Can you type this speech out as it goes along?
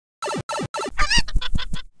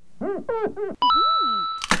Oh.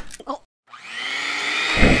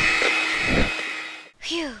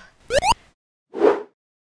 Phew.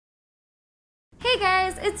 Hey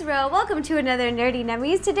guys, it's Ro. Welcome to another Nerdy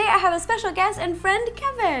Nummies. Today I have a special guest and friend,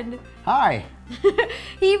 Kevin. Hi.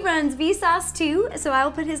 He runs Vsauce 2, so I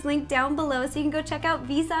will put his link down below so you can go check out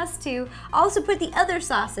Vsauce 2. I'll also put the other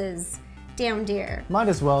sauces down there. Might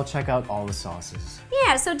as well check out all the sauces.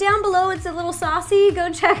 Yeah, so down below it's a little saucy.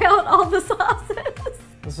 Go check out all the sauces.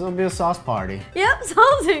 This will be a sauce party. Yep,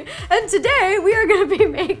 saucy. And today we are going to be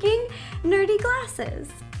making nerdy glasses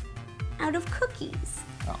out of cookies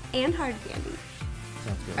and hard candy.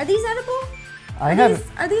 Sounds good. Are these edible?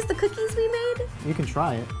 Are these the cookies we made? You can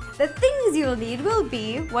try it. The things you'll need will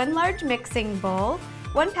be 1 large mixing bowl,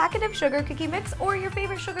 1 packet of sugar cookie mix or your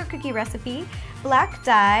favorite sugar cookie recipe, black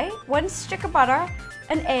dye, 1 stick of butter,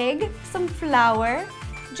 an egg, some flour,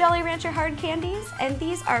 Jolly Rancher hard candies, and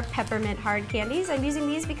these are peppermint hard candies. I'm using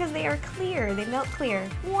these because they are clear, they melt clear.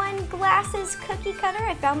 1 glasses cookie cutter,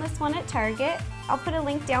 I found this one at Target. I'll put a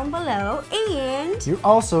link down below, and you're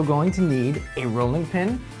also going to need a rolling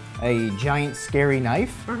pin, a giant scary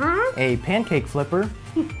knife, a pancake flipper,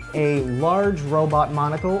 a large robot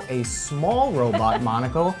monocle, a small robot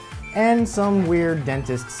monocle, and some weird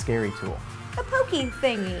dentist scary tool. A pokey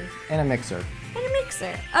thingy. And a mixer. And a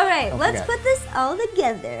mixer. All right, let's put this all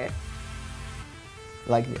together.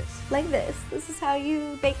 Like this. Like this. This is how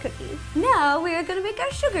you bake cookies. Now we are gonna make our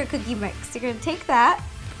sugar cookie mix. You're gonna take that.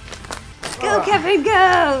 Go, Kevin,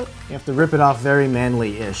 go! You have to rip it off very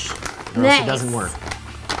manly-ish, or else it doesn't work.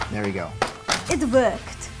 There you go. It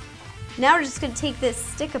worked. Now we're just gonna take this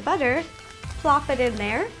stick of butter, plop it in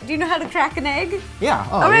there. Do you know how to crack an egg? Yeah,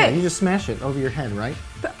 yeah, you just smash it over your head, right?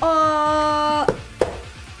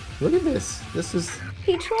 Look at this. This is...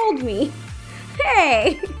 He trolled me.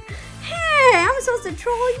 Hey! Hey, I'm supposed to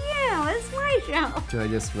troll you. It's my show. Do I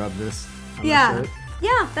just rub this on the shirt?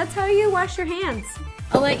 Yeah, that's how you wash your hands.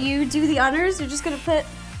 I'll let you do the honors. You're just gonna put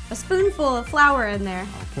a spoonful of flour in there.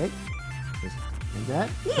 Okay. Just like that?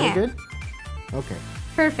 Yeah. Very good? Okay.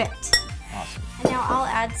 Perfect. Awesome. And now I'll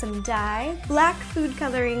add some dye, black food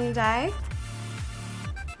coloring dye.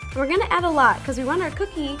 We're gonna add a lot because we want our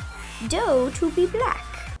cookie dough to be black.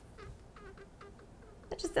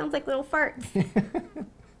 That just sounds like little farts.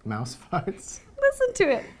 Mouse farts? Listen to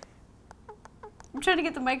it. I'm trying to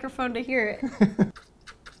get the microphone to hear it.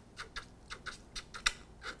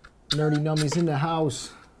 Nerdy Nummies in the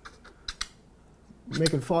house.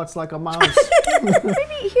 Making farts like a mouse.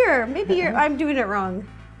 Maybe you're, I'm doing it wrong.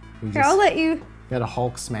 Here, I'll let you. Gotta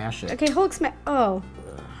Hulk smash it. Okay, Hulk smash. Oh.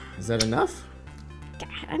 Is that enough? God,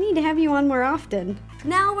 I need to have you on more often.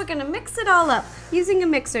 Now we're gonna mix it all up using a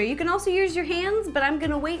mixer. You can also use your hands, but I'm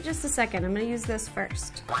gonna wait just a second. I'm gonna use this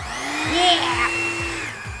first. Yeah!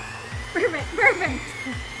 Perfect.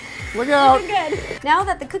 Look out! Good. Now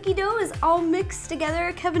that the cookie dough is all mixed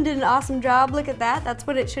together, Kevin did an awesome job. Look at that. That's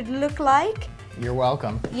what it should look like. You're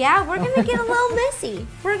welcome. Yeah, we're gonna get a little messy.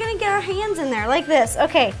 We're gonna get our hands in there like this.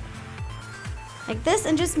 Okay. Like this,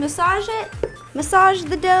 and just massage it. Massage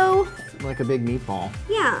the dough. Like a big meatball.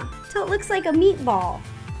 Yeah, till it looks like a meatball.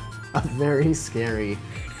 A very scary,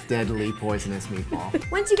 deadly, poisonous meatball.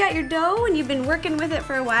 Once you got your dough and you've been working with it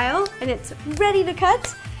for a while and it's ready to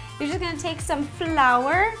cut, you're just gonna take some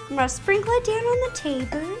flour. I'm gonna sprinkle it down on the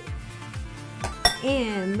table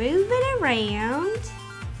and move it around.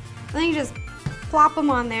 And then you just plop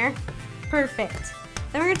them on there. Perfect.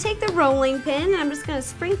 Then we're gonna take the rolling pin and I'm just gonna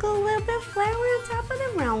sprinkle a little bit of flour on top of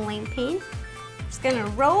the rolling pin. Just gonna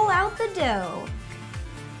roll out the dough.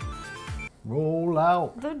 Roll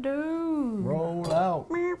out. The dough. Roll out.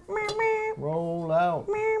 Roll out.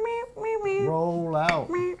 Roll out.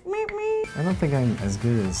 I don't think I'm as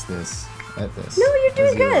good as this at this. No, you're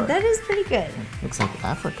doing good. That is pretty good. Looks like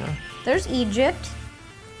Africa. There's Egypt.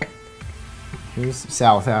 Here's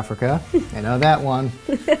South Africa. I know that one.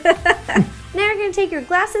 Now you're gonna take your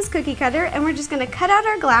glasses cookie cutter and we're just gonna cut out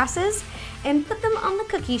our glasses and put them on the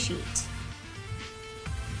cookie sheet.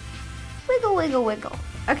 Wiggle, wiggle, wiggle.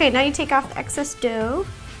 Okay, now you take off the excess dough.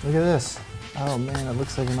 Look at this. Oh man, it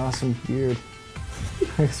looks like an awesome beard.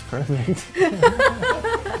 It's perfect.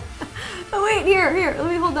 Oh wait, here, let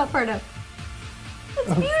me hold that part up. It's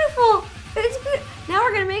beautiful. It's beautiful. Now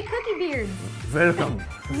we're gonna make cookie beards. Welcome.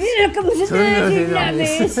 Welcome to Nerdy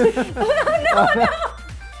Nummies. No.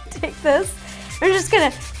 Take this. We're just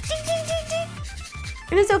gonna ding, ding, ding, ding.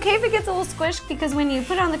 And it's okay if it gets a little squished because when you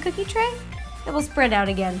put it on the cookie tray, it will spread out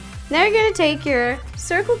again. Now you're gonna take your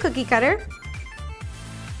circle cookie cutter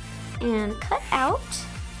and cut out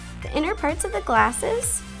the inner parts of the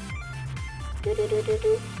glasses.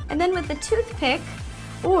 And then with the toothpick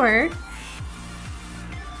or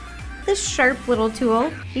this sharp little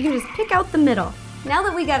tool, you can just pick out the middle. Now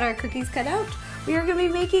that we got our cookies cut out, we are going to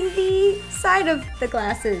be making the side of the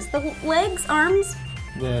glasses. The legs, arms.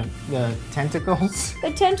 The tentacles?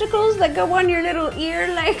 The tentacles that go on your little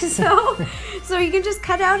ear like so. So you can just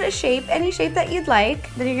cut out a shape, any shape that you'd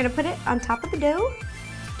like. Then you're going to put it on top of the dough.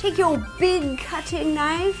 Take your big cutting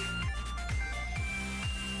knife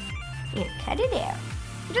and cut it out.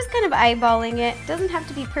 I'm just kind of eyeballing it. Doesn't have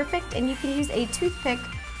to be perfect, and you can use a toothpick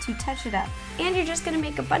to touch it up. And you're just going to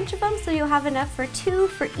make a bunch of them so you'll have enough for 2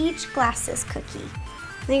 for each glasses cookie.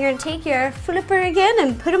 Then you're going to take your flipper again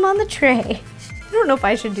and put them on the tray. I don't know if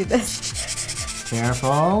I should do this.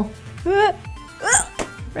 Careful. Right?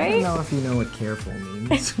 I don't know if you know what careful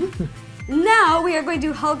means. Now we are going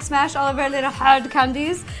to Hulk smash all of our little hard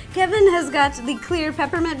candies. Kevin has got the clear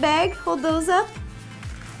peppermint bag. Hold those up.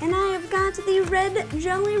 And I have got the red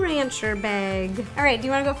Jolly Rancher bag. All right, do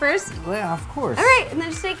you want to go first? Yeah, of course. All right, and then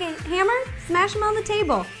just take a hammer, smash them on the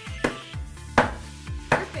table.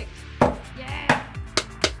 Perfect. Yeah.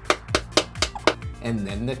 And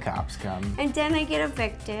then the cops come. And then I get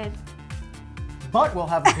evicted. But we'll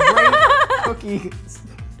have great cookie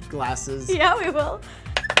glasses. Yeah, we will.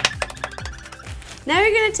 Now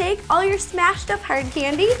you're gonna take all your smashed up hard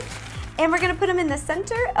candy and we're gonna put them in the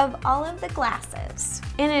center of all of the glasses.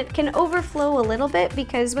 And it can overflow a little bit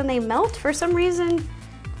because when they melt, for some reason,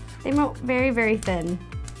 they melt very, very thin.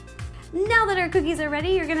 Now that our cookies are ready,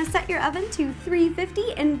 you're gonna set your oven to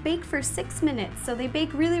 350 and bake for 6 minutes. So they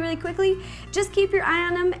bake really, really quickly. Just keep your eye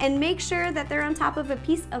on them and make sure that they're on top of a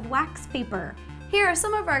piece of wax paper. Here are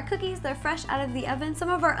some of our cookies. They're fresh out of the oven. Some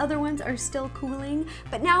of our other ones are still cooling.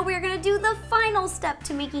 But now we're gonna do the final step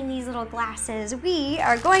to making these little glasses. We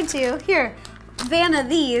are going to, here, Vanna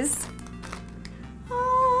these.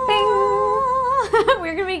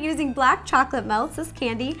 We're gonna be using black chocolate melts, this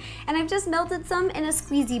candy, and I've just melted some in a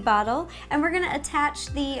squeezy bottle, and we're gonna attach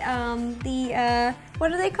the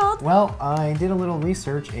what are they called? Well, I did a little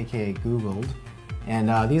research, aka Googled,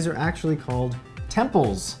 and these are actually called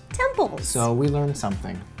temples. Temples. So we learned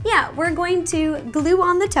something. Yeah, we're going to glue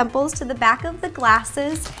on the temples to the back of the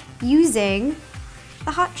glasses using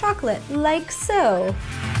the hot chocolate, like so.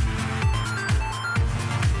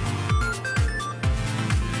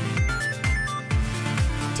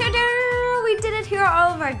 Ta-da! We did it. Here are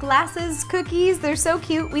all of our glasses cookies. They're so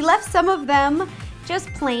cute. We left some of them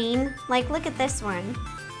just plain. Like, look at this one.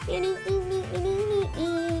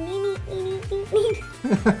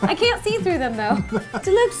 I can't see through them though.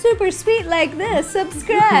 To look super sweet like this,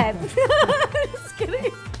 subscribe. Just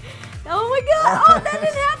kidding. Oh my god, oh that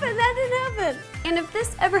didn't happen, that didn't happen. And if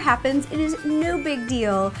this ever happens, it is no big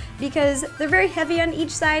deal because they're very heavy on each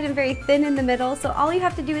side and very thin in the middle. So all you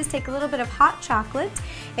have to do is take a little bit of hot chocolate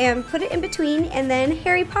and put it in between and then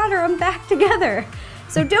Harry Potter them back together.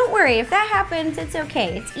 So don't worry, if that happens, it's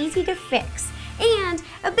okay. It's easy to fix. And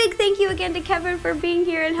a big thank you again to Kevin for being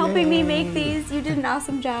here and helping me make these. You did an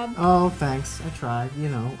awesome job. Oh, thanks. I tried. You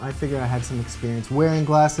know, I figured I had some experience wearing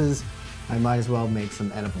glasses. I might as well make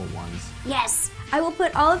some edible ones. Yes, I will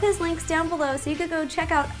put all of his links down below so you could go check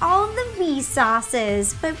out all of the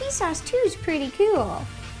Vsauces. But Vsauce 2 is pretty cool.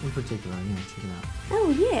 In particular, yeah, check it out. Oh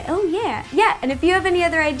yeah, oh yeah. Yeah, and if you have any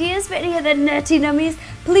other ideas for any of the nutty nummies,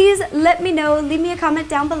 please let me know. Leave me a comment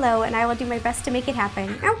down below and I will do my best to make it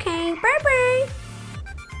happen. Okay, bye-bye.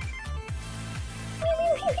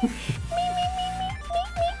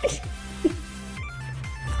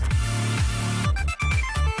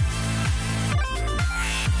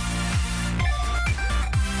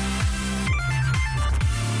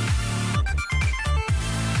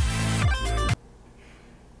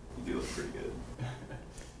 You do look pretty good.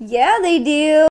 Yeah, they do.